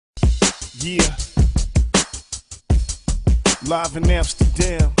Yeah. Live in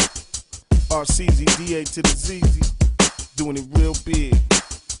Amsterdam. Artiste, DA to the ZZ. Doing it real big.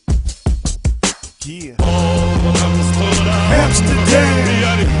 Yeah. Amsterdam.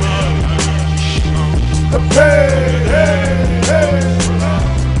 Hey, hey, hey. Hey,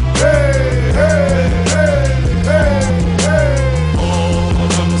 hey, hey, hey, hey.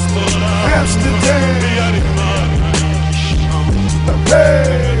 Amsterdam. Hey,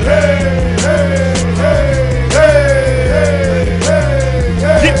 hey, hey, hey, hey, hey,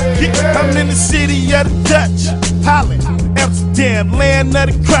 hey. I'm in the city of the Dutch, Holland, Amsterdam, land of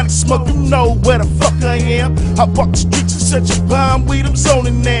the chronic smoke. You know where the fuck I am. I walk the streets and such a bomb weed, I'm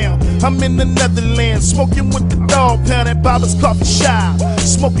zoning now. I'm in the Netherlands, smoking with the dog pound at Bob's coffee shop.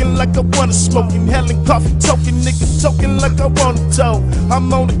 Smoking like I wanna smoke, inhaling coffee, token, nigga, token like I wanna toe.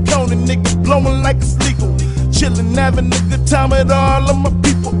 I'm on the corner, nigga, blowing like it's legal. Chillin', having a good time at all of my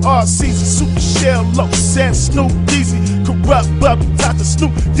people. Artiste, Super Shell, Low, and Snoop, Easy, Corrupt, Bubby, Dr.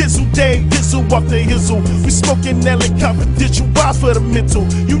 Snoop, Dizzle, Dave, Dizzle, off the hizzle. We smoking LA confidential, why for the mental?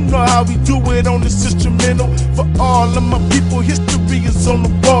 You know how we do it on this instrumental. For all of my people, history is on the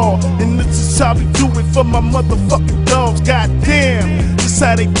wall. And this is how we do it for my motherfucking dogs. Goddamn, this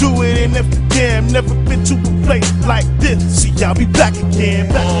how they do it in Amsterdam. Never been to a place like this. See, y'all be back again.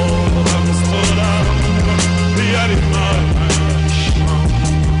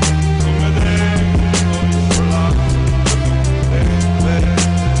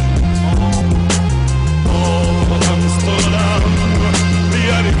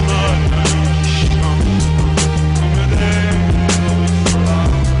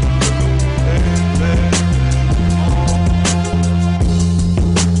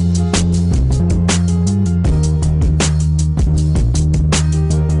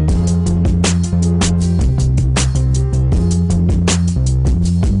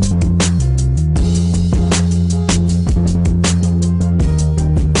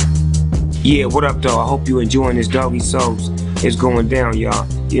 Yeah, what up though? I hope you enjoying this Doggy Souls. It's going down, y'all.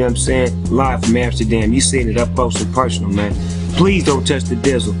 You know what I'm saying? Live from Amsterdam. You seeing it up close and personal, man. Please don't touch the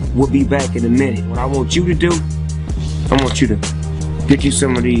dizzle. We'll be back in a minute. What I want you to do, I want you to get you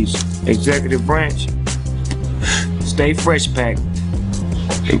some of these executive branch, stay fresh pack,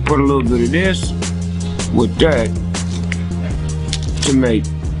 and put a little bit of this with that to make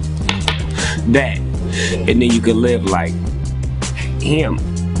that. And then you can live like him.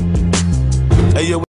 Hey, yo.